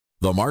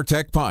The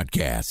MarTech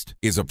Podcast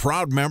is a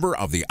proud member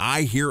of the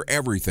I Hear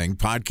Everything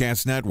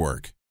Podcast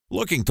Network.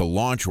 Looking to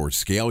launch or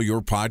scale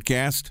your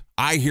podcast?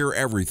 I Hear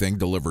Everything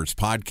delivers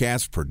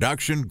podcast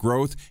production,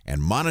 growth,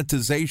 and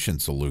monetization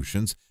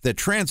solutions that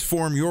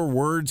transform your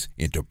words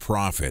into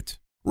profit.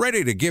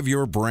 Ready to give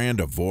your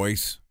brand a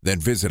voice? Then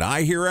visit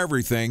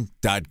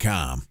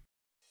iheareverything.com.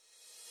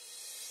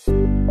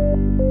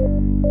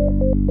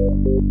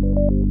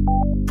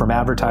 From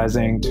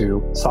advertising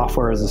to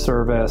software as a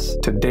service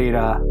to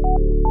data.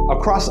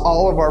 Across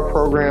all of our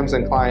programs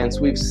and clients,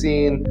 we've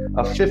seen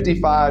a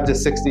 55 to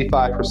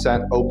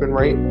 65% open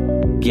rate.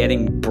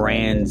 Getting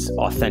brands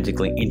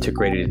authentically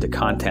integrated into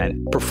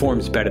content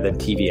performs better than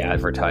TV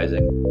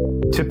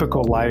advertising.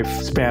 Typical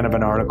lifespan of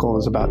an article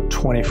is about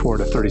 24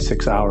 to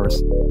 36 hours.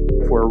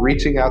 If we're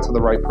reaching out to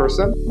the right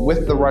person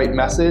with the right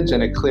message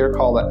and a clear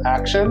call to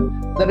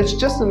action, then it's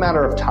just a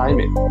matter of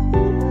timing.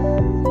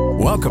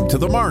 Welcome to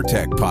the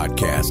MarTech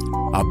Podcast,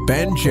 a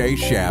Ben J.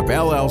 Schaap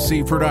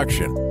LLC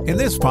production. In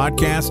this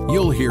podcast,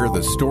 you'll hear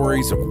the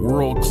stories of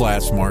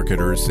world-class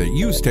marketers that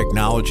use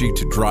technology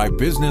to drive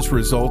business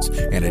results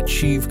and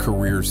achieve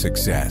career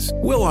success.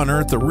 We'll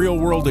unearth the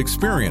real-world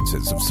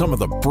experiences of some of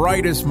the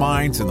brightest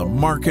minds in the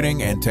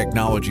marketing and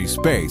technology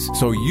space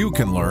so you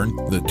can learn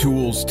the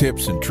tools,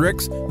 tips, and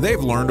tricks they've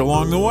learned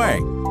along the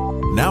way.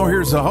 Now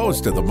here's the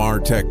host of the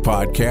MarTech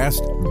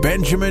Podcast,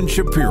 Benjamin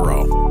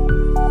Shapiro.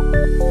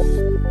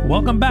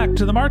 Welcome back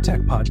to the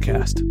MarTech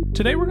Podcast.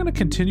 Today we're going to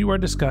continue our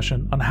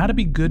discussion on how to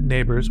be good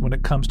neighbors when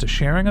it comes to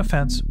sharing a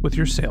fence with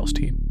your sales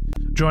team.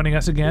 Joining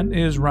us again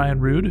is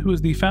Ryan Rude, who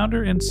is the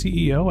founder and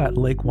CEO at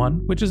Lake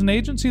One, which is an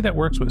agency that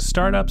works with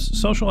startups,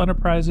 social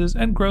enterprises,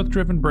 and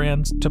growth-driven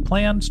brands to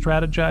plan,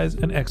 strategize,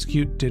 and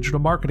execute digital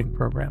marketing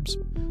programs.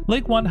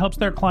 Lake One helps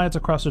their clients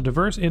across a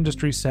diverse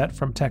industry set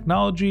from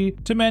technology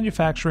to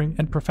manufacturing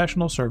and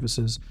professional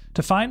services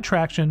to find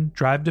traction,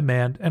 drive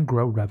demand, and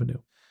grow revenue.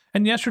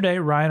 And yesterday,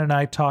 Ryan and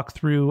I talked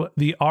through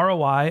the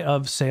ROI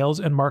of sales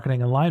and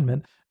marketing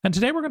alignment. And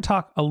today we're going to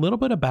talk a little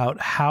bit about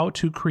how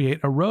to create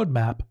a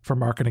roadmap for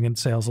marketing and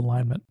sales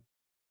alignment.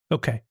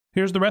 Okay,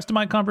 here's the rest of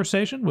my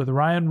conversation with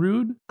Ryan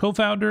Rude,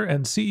 co-founder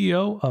and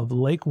CEO of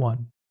Lake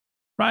One.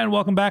 Ryan,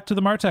 welcome back to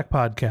the MarTech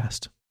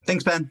Podcast.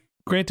 Thanks, Ben.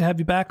 Great to have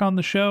you back on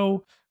the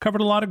show.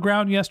 Covered a lot of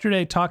ground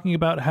yesterday talking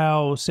about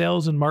how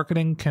sales and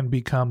marketing can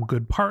become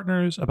good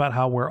partners, about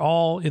how we're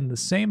all in the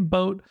same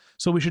boat,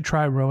 so we should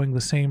try rowing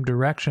the same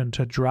direction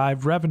to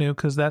drive revenue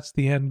because that's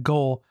the end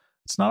goal.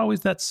 It's not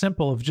always that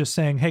simple of just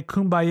saying, hey,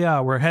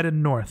 kumbaya, we're headed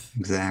north.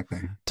 Exactly.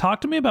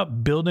 Talk to me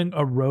about building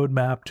a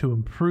roadmap to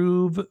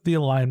improve the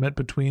alignment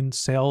between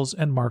sales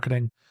and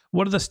marketing.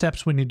 What are the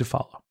steps we need to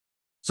follow?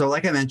 So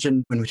like I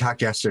mentioned when we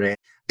talked yesterday,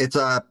 it's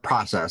a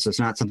process. It's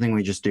not something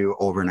we just do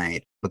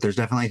overnight, but there's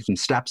definitely some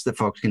steps that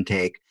folks can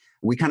take.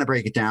 We kind of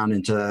break it down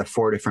into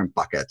 4 different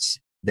buckets.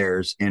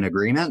 There's an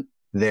agreement,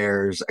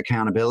 there's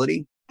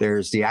accountability,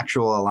 there's the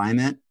actual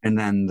alignment, and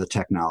then the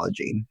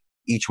technology.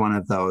 Each one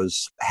of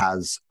those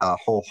has a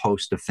whole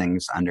host of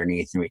things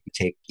underneath, and we can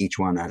take each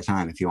one at a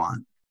time if you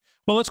want.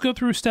 Well, let's go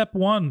through step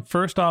 1.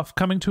 First off,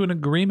 coming to an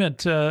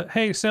agreement.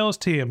 Hey, sales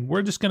team,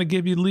 we're just going to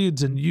give you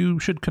leads and you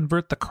should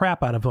convert the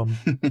crap out of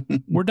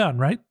them. We're done,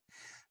 right?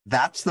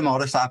 That's the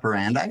modus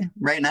operandi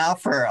right now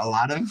for a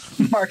lot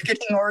of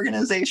marketing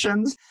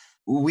organizations.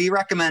 We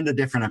recommend a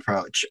different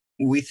approach.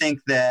 We think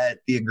that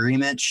the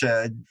agreement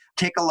should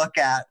take a look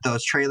at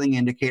those trailing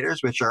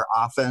indicators, which are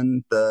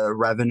often the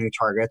revenue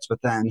targets,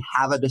 but then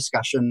have a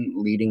discussion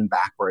leading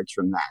backwards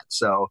from that.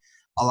 So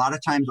a lot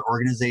of times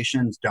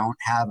organizations don't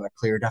have a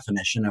clear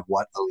definition of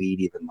what a lead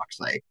even looks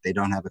like. They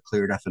don't have a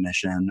clear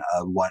definition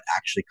of what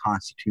actually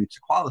constitutes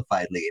a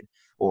qualified lead.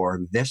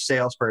 Or this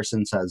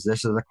salesperson says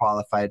this is a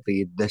qualified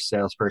lead. This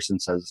salesperson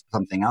says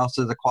something else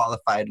is a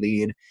qualified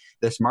lead.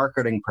 This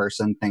marketing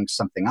person thinks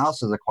something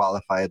else is a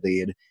qualified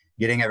lead,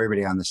 getting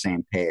everybody on the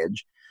same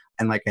page.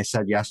 And like I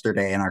said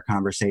yesterday in our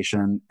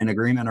conversation, an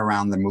agreement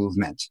around the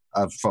movement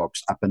of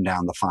folks up and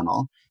down the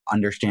funnel,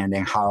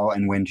 understanding how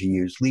and when to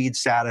use lead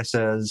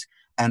statuses,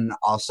 and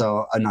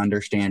also an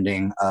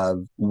understanding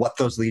of what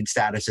those lead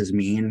statuses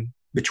mean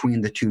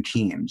between the two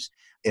teams.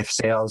 If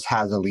sales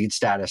has a lead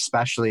status,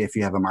 especially if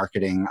you have a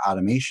marketing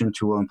automation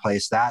tool in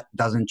place, that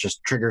doesn't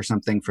just trigger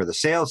something for the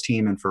sales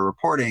team and for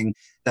reporting.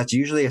 That's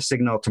usually a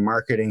signal to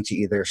marketing to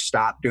either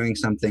stop doing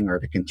something or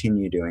to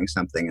continue doing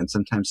something. And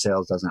sometimes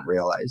sales doesn't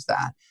realize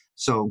that.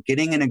 So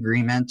getting an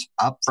agreement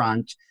up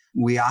front,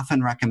 we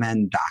often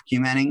recommend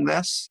documenting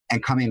this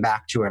and coming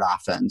back to it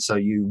often. So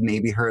you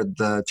maybe heard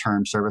the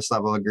term service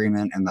level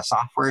agreement in the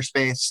software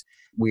space.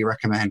 We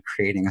recommend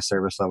creating a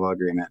service level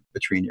agreement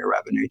between your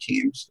revenue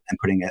teams and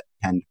putting it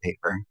pen to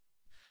paper.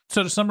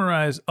 So to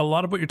summarize, a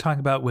lot of what you're talking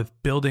about with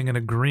building an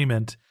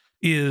agreement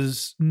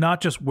is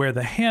not just where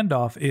the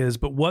handoff is,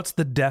 but what's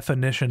the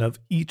definition of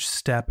each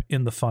step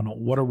in the funnel?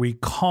 What are we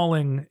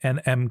calling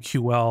an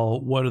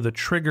MQL? What are the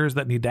triggers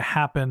that need to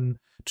happen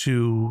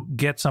to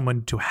get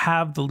someone to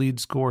have the lead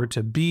score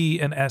to be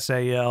an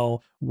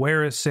SAL?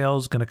 Where is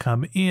sales going to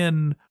come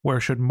in? Where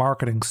should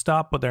marketing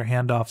stop with their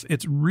handoff?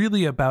 It's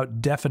really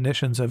about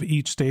definitions of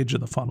each stage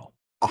of the funnel.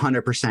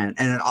 100%.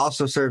 And it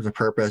also serves a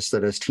purpose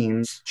that as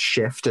teams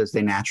shift, as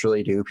they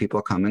naturally do,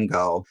 people come and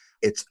go.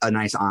 It's a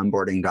nice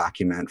onboarding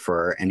document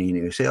for any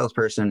new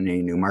salesperson,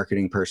 any new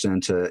marketing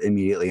person to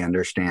immediately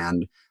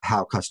understand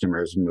how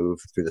customers move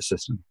through the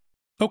system.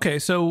 Okay,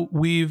 so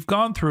we've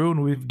gone through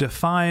and we've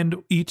defined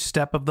each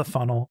step of the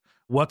funnel.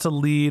 What's a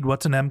lead?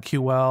 What's an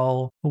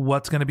MQL?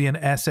 What's going to be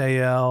an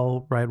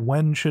SAL, right?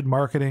 When should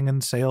marketing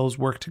and sales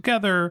work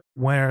together?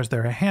 Where is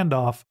there a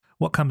handoff?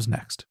 What comes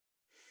next?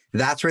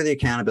 That's where the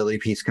accountability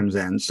piece comes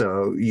in.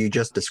 So you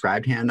just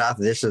described handoff.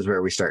 This is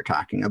where we start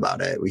talking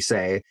about it. We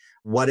say,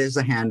 what is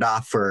the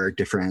handoff for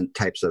different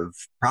types of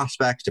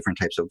prospects, different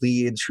types of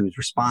leads, who's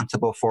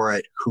responsible for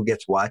it, who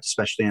gets what,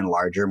 especially in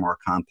larger, more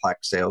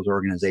complex sales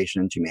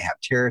organizations. You may have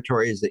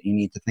territories that you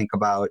need to think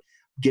about.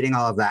 Getting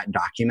all of that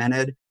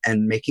documented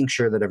and making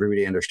sure that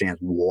everybody understands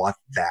what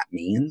that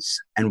means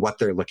and what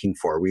they're looking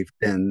for. We've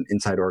been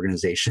inside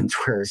organizations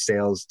where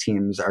sales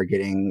teams are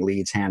getting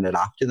leads handed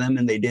off to them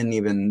and they didn't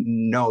even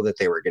know that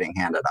they were getting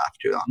handed off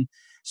to them.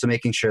 So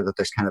making sure that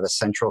there's kind of a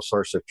central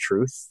source of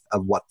truth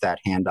of what that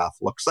handoff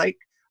looks like,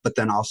 but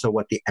then also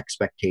what the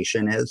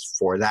expectation is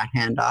for that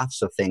handoff.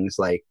 So things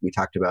like we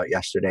talked about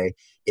yesterday,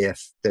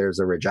 if there's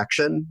a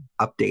rejection,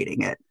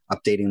 updating it,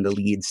 updating the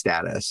lead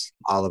status,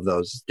 all of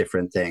those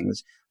different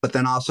things. But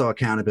then also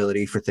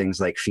accountability for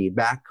things like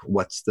feedback.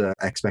 What's the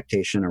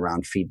expectation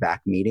around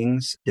feedback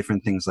meetings,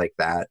 different things like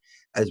that,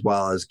 as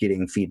well as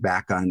getting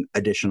feedback on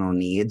additional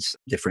needs,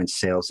 different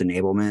sales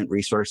enablement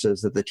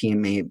resources that the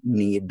team may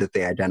need that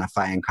they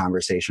identify in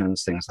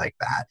conversations, things like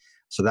that.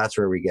 So that's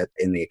where we get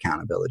in the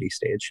accountability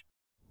stage.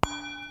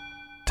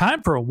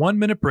 Time for a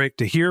 1-minute break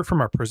to hear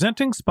from our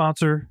presenting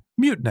sponsor,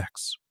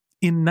 Mutinex.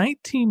 In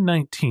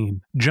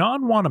 1919,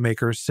 John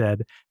Wanamaker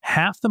said,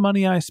 "Half the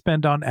money I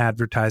spend on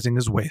advertising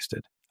is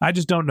wasted. I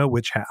just don't know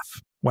which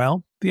half."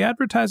 Well, the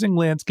advertising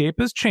landscape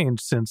has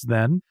changed since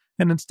then,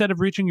 and instead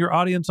of reaching your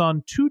audience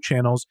on 2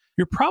 channels,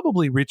 you're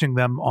probably reaching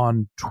them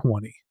on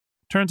 20.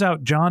 Turns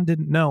out John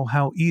didn't know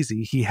how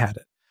easy he had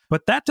it.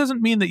 But that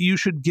doesn't mean that you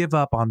should give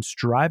up on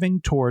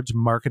striving towards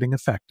marketing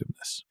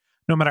effectiveness.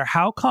 No matter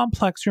how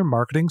complex your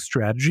marketing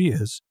strategy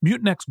is,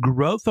 Mutinex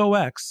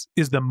GrowthOS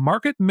is the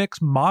market mix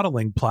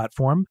modeling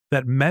platform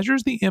that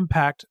measures the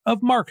impact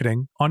of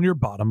marketing on your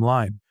bottom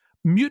line.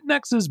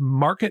 Mutinex's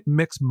market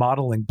mix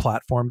modeling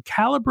platform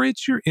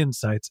calibrates your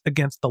insights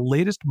against the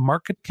latest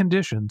market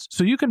conditions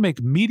so you can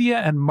make media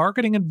and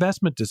marketing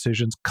investment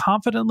decisions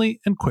confidently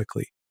and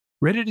quickly.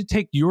 Ready to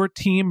take your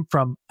team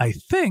from I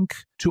think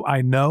to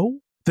I know?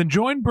 Then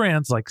join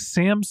brands like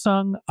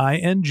Samsung,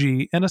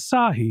 ING, and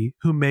Asahi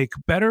who make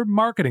better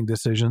marketing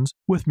decisions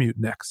with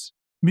Mutinex.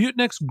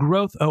 Mutinex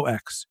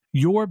GrowthOS.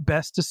 Your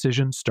best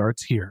decision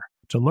starts here.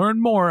 To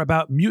learn more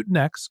about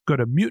Mutinex, go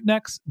to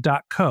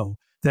mutinex.co.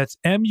 That's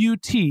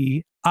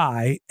MUTINEX.co.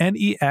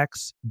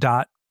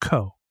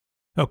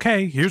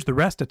 Okay, here's the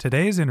rest of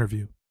today's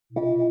interview.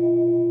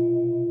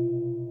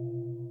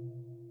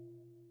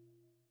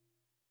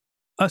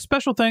 A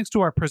special thanks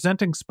to our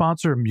presenting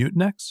sponsor,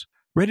 Mutinex.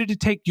 Ready to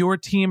take your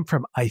team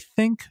from I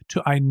think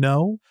to I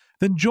know?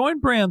 Then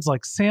join brands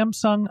like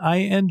Samsung,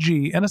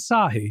 ING, and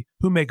Asahi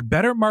who make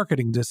better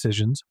marketing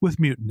decisions with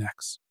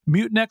Mutinex.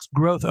 Mutinex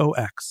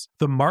GrowthOS,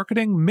 the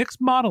marketing mix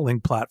modeling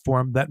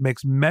platform that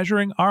makes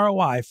measuring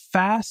ROI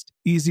fast,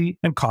 easy,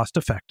 and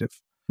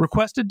cost-effective.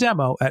 Request a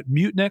demo at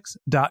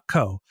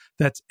mutinex.co.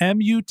 That's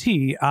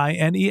MUTINEX.co.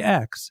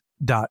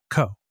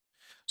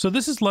 So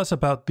this is less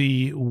about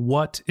the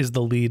what is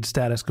the lead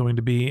status going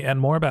to be and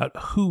more about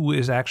who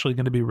is actually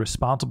going to be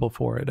responsible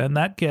for it. And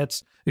that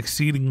gets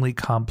exceedingly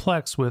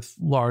complex with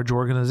large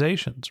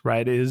organizations,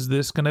 right? Is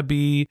this going to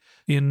be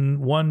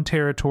in one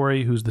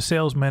territory? Who's the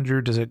sales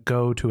manager? Does it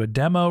go to a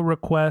demo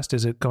request?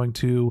 Is it going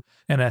to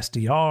an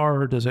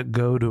SDR? Does it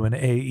go to an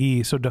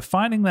AE? So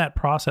defining that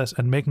process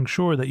and making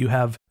sure that you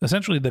have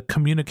essentially the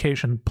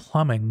communication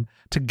plumbing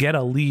to get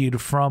a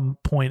lead from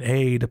point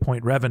A to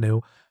point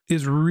revenue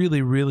is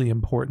really, really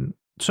important.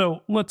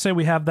 So let's say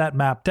we have that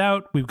mapped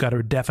out. We've got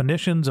our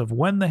definitions of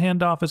when the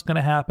handoff is going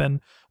to happen.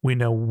 We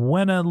know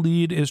when a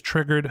lead is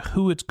triggered,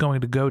 who it's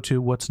going to go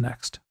to, what's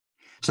next.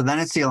 So then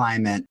it's the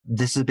alignment.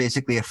 This is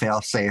basically a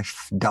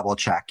fail-safe double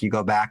check. You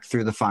go back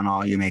through the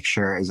funnel, you make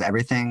sure is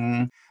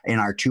everything in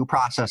our 2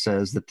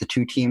 processes that the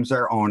 2 teams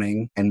are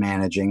owning and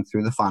managing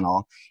through the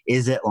funnel,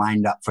 is it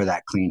lined up for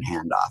that clean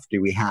handoff?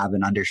 Do we have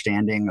an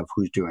understanding of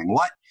who's doing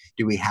what?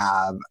 Do we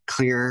have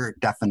clear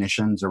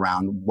definitions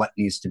around what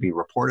needs to be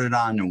reported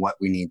on and what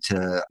we need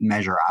to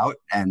measure out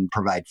and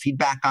provide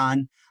feedback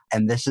on?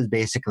 And this is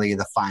basically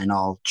the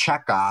final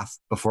checkoff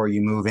before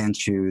you move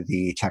into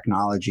the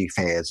technology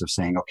phase of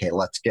saying, okay,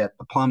 let's get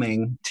the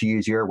plumbing, to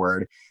use your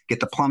word,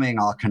 get the plumbing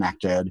all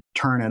connected,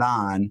 turn it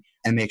on,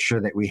 and make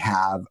sure that we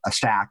have a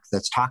stack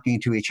that's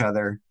talking to each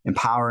other,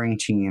 empowering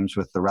teams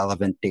with the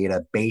relevant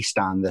data based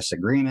on this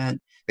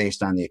agreement,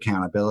 based on the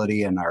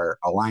accountability and our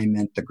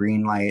alignment, the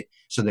green light,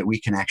 so that we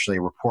can actually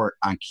report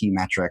on key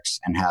metrics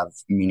and have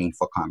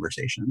meaningful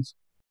conversations.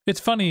 It's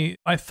funny.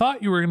 I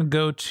thought you were going to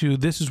go to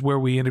this is where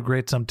we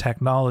integrate some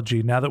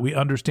technology. Now that we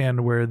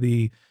understand where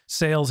the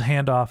sales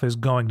handoff is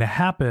going to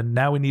happen,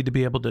 now we need to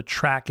be able to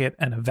track it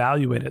and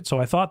evaluate it.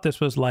 So I thought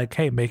this was like,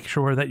 hey, make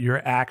sure that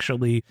you're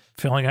actually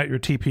filling out your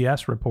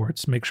TPS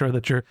reports, make sure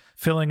that you're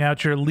filling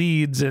out your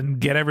leads and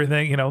get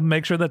everything,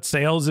 make sure that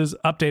sales is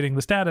updating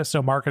the status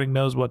so marketing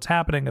knows what's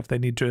happening if they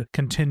need to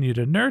continue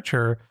to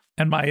nurture.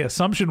 And my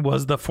assumption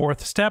was the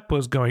fourth step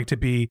was going to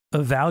be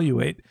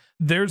evaluate.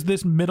 There's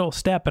this middle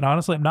step, and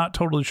honestly, I'm not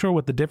totally sure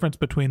what the difference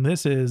between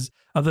this is,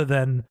 other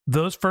than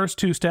those first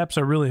two steps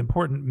are really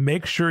important.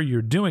 Make sure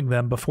you're doing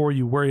them before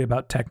you worry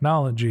about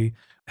technology.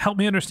 Help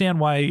me understand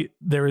why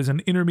there is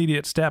an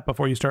intermediate step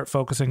before you start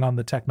focusing on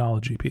the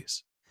technology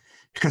piece.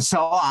 Because so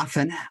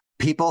often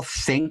people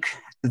think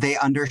they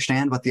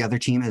understand what the other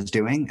team is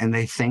doing, and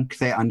they think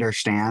they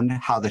understand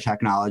how the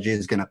technology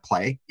is going to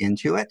play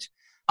into it.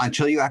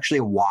 Until you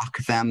actually walk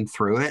them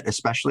through it,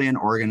 especially in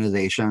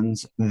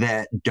organizations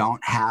that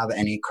don't have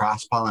any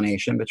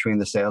cross-pollination between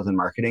the sales and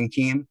marketing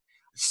team,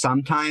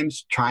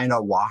 sometimes trying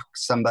to walk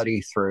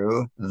somebody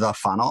through the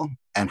funnel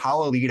and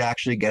how a lead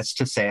actually gets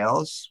to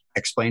sales,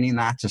 explaining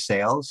that to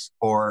sales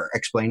or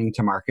explaining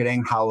to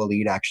marketing how a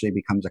lead actually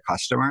becomes a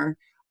customer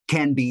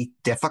can be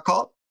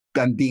difficult.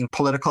 I'm being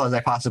political as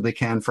I possibly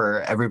can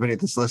for everybody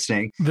that's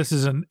listening. This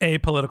is an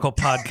apolitical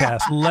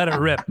podcast. Let it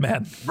rip,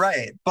 man.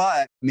 Right.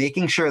 But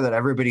making sure that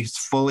everybody's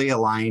fully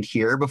aligned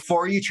here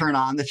before you turn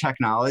on the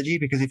technology,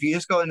 because if you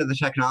just go into the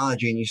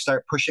technology and you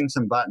start pushing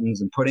some buttons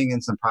and putting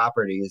in some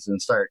properties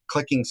and start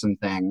clicking some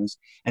things,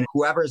 and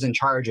whoever's in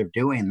charge of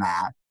doing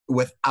that,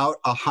 without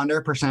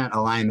 100%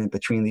 alignment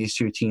between these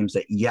two teams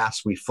that,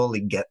 yes, we fully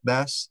get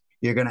this,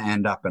 you're going to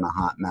end up in a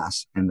hot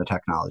mess in the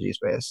technology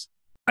space.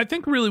 I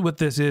think really what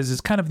this is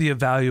kind of the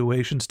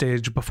evaluation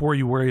stage before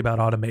you worry about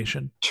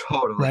automation.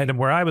 Totally. Right. And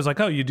where I was like,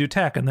 oh, you do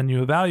tech and then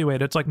you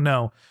evaluate. It's like,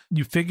 no,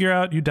 you figure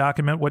out, you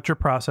document what your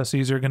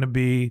processes are going to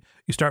be.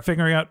 You start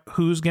figuring out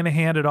who's going to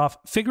hand it off.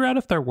 Figure out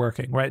if they're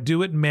working, right?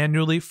 Do it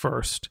manually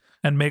first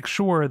and make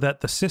sure that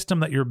the system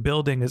that you're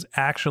building is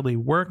actually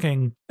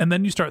working. And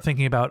then you start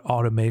thinking about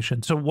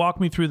automation. So walk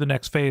me through the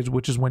next phase,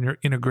 which is when you're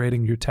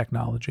integrating your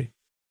technology.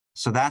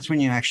 So that's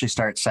when you actually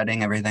start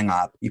setting everything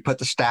up. You put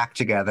the stack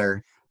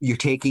together. You're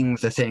taking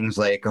the things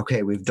like,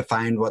 okay, we've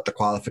defined what the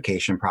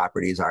qualification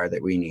properties are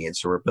that we need.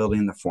 So we're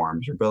building the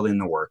forms, we're building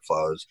the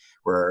workflows,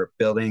 we're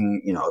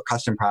building,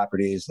 custom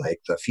properties like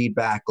the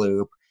feedback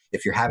loop.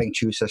 If you're having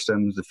two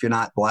systems, if you're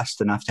not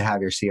blessed enough to have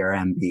your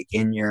CRM be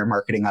in your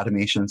marketing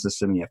automation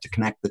system, you have to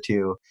connect the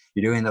two.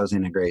 You're doing those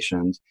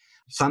integrations.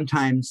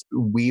 Sometimes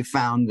we've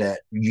found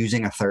that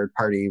using a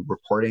third-party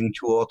reporting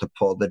tool to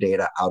pull the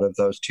data out of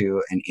those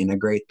two and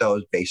integrate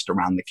those based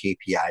around the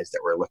KPIs that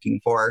we're looking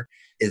for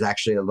is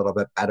actually a little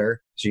bit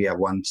better. So you have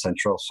one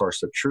central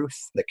source of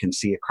truth that can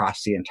see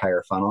across the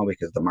entire funnel,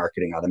 because the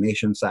marketing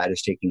automation side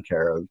is taking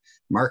care of the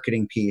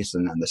marketing piece,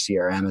 and then the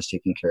CRM is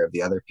taking care of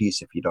the other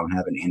piece if you don't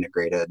have an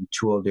integrated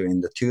tool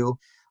doing the two.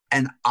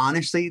 And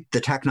honestly,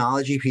 the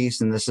technology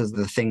piece, and this is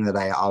the thing that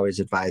I always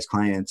advise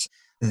clients,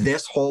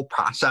 this whole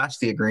process,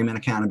 the agreement,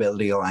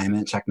 accountability,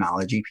 alignment,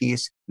 technology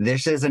piece,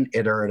 this is an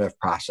iterative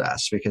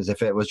process, because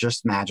if it was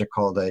just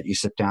magical that you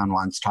sit down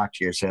once, talk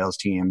to your sales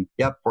team,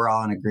 yep, we're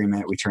all in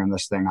agreement, we turn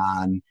this thing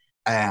on,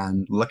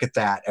 and look at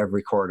that,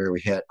 every quarter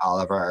we hit all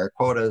of our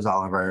quotas,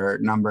 all of our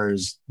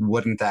numbers,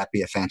 wouldn't that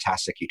be a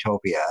fantastic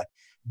utopia?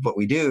 What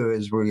we do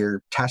is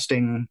we're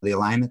testing the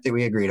alignment that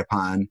we agreed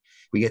upon.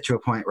 We get to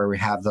a point where we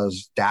have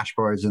those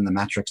dashboards and the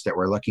metrics that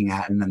we're looking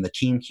at, and then the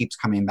team keeps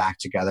coming back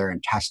together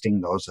and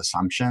testing those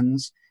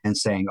assumptions and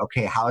saying,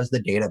 okay, how is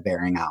the data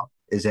bearing out?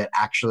 Is it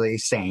actually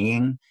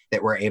saying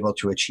that we're able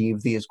to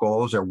achieve these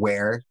goals, or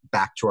where,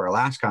 back to our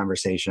last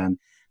conversation,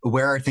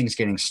 where are things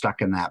getting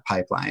stuck in that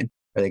pipeline?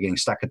 Are they getting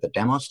stuck at the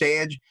demo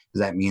stage?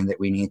 Does that mean that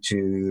we need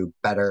to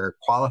better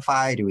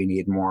qualify? Do we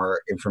need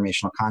more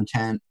informational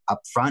content up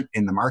front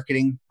in the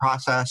marketing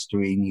process? Do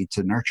we need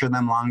to nurture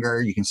them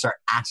longer? You can start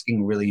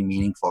asking really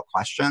meaningful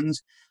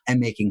questions and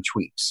making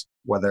tweaks,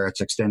 whether it's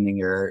extending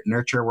your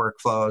nurture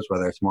workflows,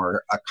 whether it's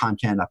more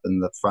content up in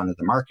the front of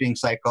the marketing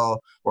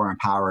cycle, or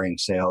empowering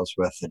sales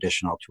with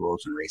additional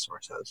tools and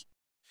resources.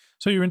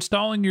 So you're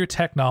installing your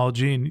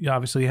technology, and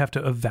obviously you have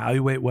to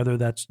evaluate whether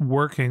that's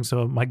working.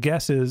 So my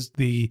guess is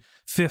the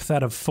 5th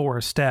out of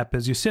 4 step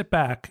is you sit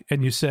back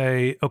and you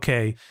say,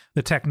 okay,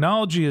 the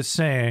technology is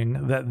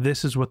saying that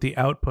this is what the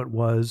output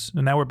was.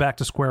 And now we're back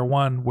to square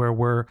one, where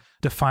we're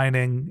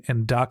defining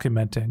and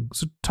documenting.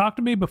 So talk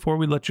to me before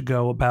we let you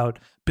go about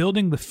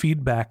building the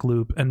feedback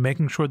loop and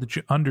making sure that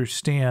you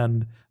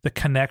understand the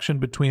connection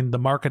between the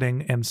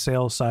marketing and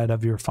sales side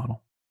of your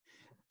funnel.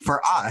 For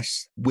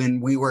us,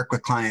 when we work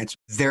with clients,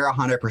 they're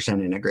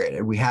 100%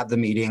 integrated. We have the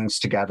meetings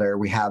together.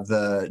 We have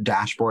the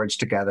dashboards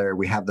together.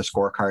 We have the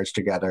scorecards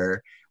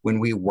together. When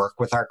we work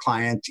with our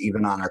clients,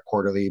 even on our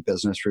quarterly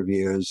business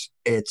reviews,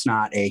 it's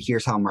not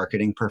here's how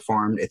marketing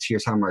performed. It's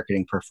here's how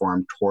marketing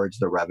performed towards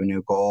the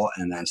revenue goal.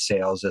 And then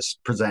sales is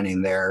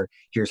presenting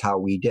here's how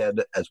we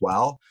did as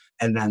well.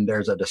 And then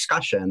there's a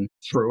discussion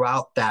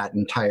throughout that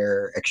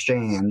entire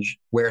exchange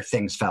where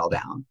things fell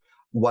down.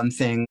 One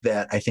thing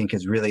that I think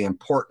is really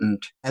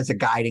important as a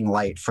guiding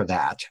light for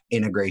that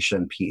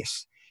integration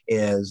piece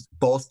is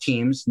both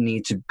teams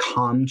need to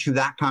come to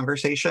that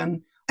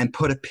conversation and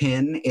put a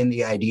pin in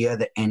the idea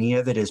that any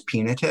of it is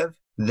punitive,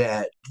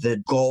 that the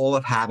goal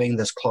of having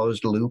this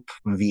closed loop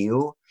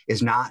view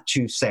is not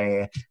to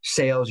say,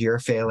 sales, you're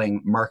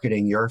failing,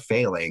 marketing, you're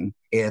failing.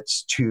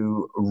 It's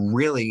to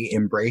really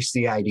embrace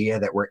the idea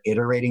that we're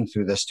iterating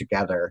through this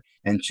together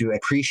and to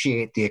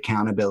appreciate the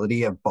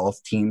accountability of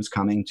both teams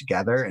coming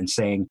together and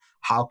saying,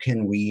 how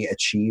can we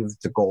achieve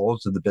the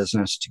goals of the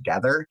business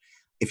together?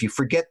 If you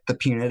forget the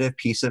punitive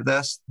piece of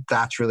this,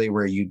 that's really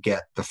where you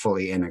get the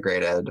fully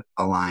integrated,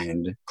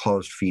 aligned,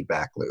 closed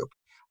feedback loop.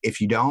 If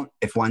you don't,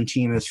 if one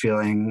team is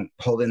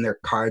holding their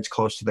cards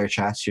close to their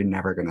chest, you're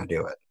never going to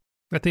do it.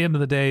 At the end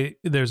of the day,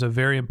 there's a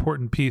very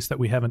important piece that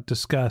we haven't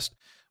discussed,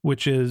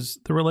 which is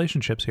the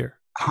relationships here.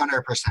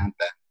 100%.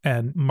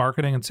 And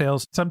marketing and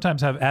sales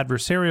sometimes have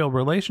adversarial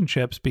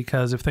relationships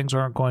because if things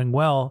aren't going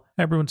well,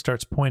 everyone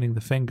starts pointing the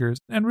fingers.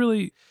 And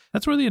really,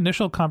 that's where the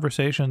initial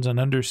conversations and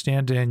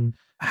understanding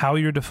how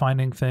you're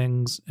defining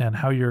things and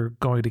how you're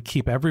going to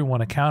keep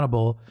everyone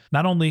accountable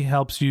not only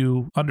helps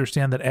you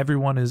understand that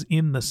everyone is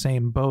in the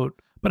same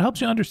boat, but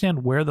helps you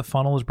understand where the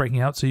funnel is breaking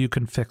out so you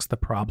can fix the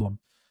problem.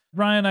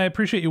 Ryan, I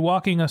appreciate you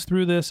walking us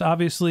through this.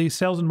 Obviously,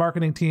 sales and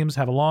marketing teams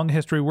have a long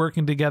history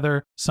working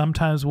together,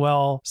 sometimes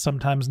well,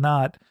 sometimes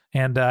not.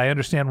 And I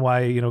understand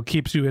why,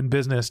 keeps you in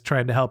business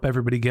trying to help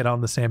everybody get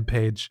on the same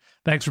page.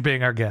 Thanks for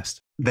being our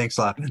guest. Thanks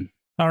a lot, Ben.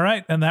 All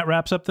right. And that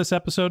wraps up this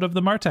episode of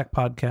the Martech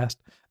Podcast.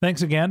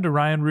 Thanks again to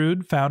Ryan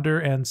Rude, founder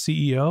and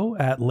CEO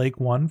at Lake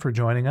One, for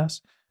joining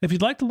us. If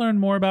you'd like to learn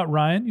more about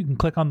Ryan, you can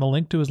click on the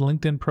link to his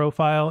LinkedIn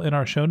profile in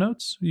our show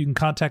notes. You can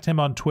contact him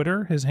on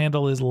Twitter. His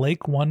handle is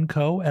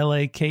LakeOneCo,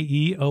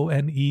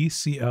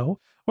 LakeOneCo,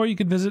 or you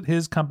can visit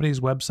his company's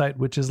website,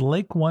 which is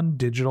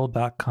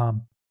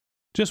lakeonedigital.com.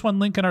 Just one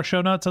link in our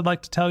show notes I'd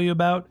like to tell you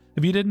about.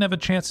 If you didn't have a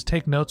chance to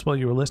take notes while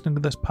you were listening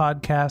to this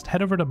podcast,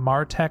 head over to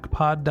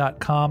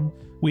martechpod.com.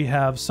 We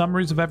have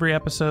summaries of every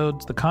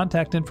episode, the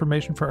contact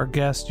information for our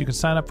guests. You can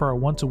sign up for our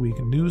once-a-week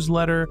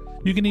newsletter.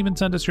 You can even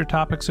send us your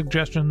topic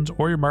suggestions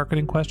or your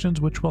marketing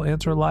questions, which we'll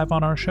answer live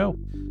on our show.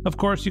 Of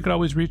course, you can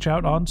always reach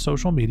out on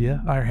social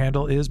media. Our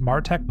handle is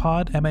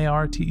MartechPod,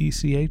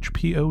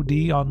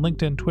 MartechPod, on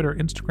LinkedIn, Twitter,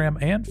 Instagram,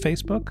 and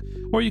Facebook.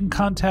 Or you can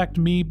contact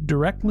me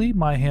directly.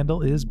 My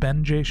handle is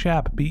Ben J.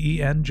 Shap,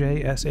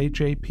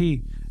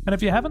 BenJShap. And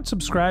if you haven't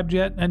subscribed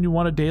yet and you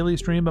want a daily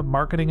stream of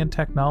marketing and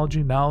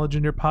technology knowledge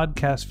in your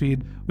podcast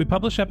feed, we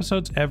publish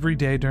episodes every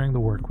day during the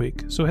work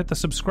week. So hit the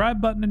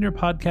subscribe button in your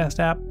podcast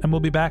app and we'll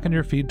be back in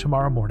your feed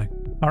tomorrow morning.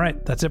 All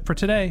right, that's it for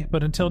today.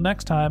 But until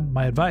next time,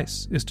 my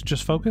advice is to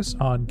just focus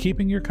on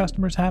keeping your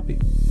customers happy.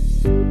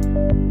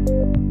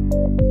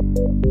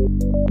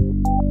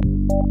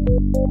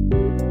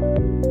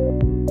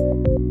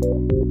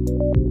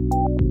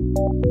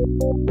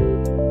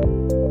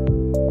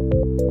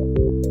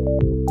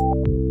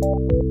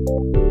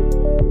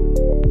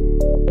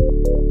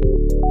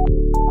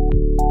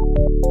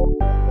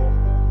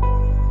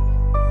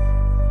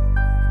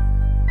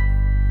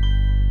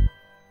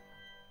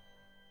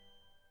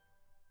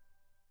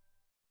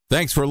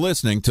 Thanks for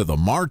listening to the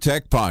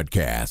Martech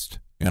Podcast,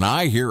 an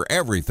I Hear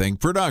Everything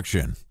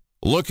production.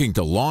 Looking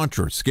to launch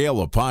or scale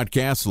a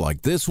podcast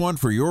like this one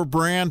for your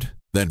brand?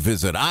 Then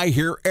visit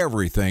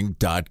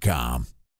iheareverything.com.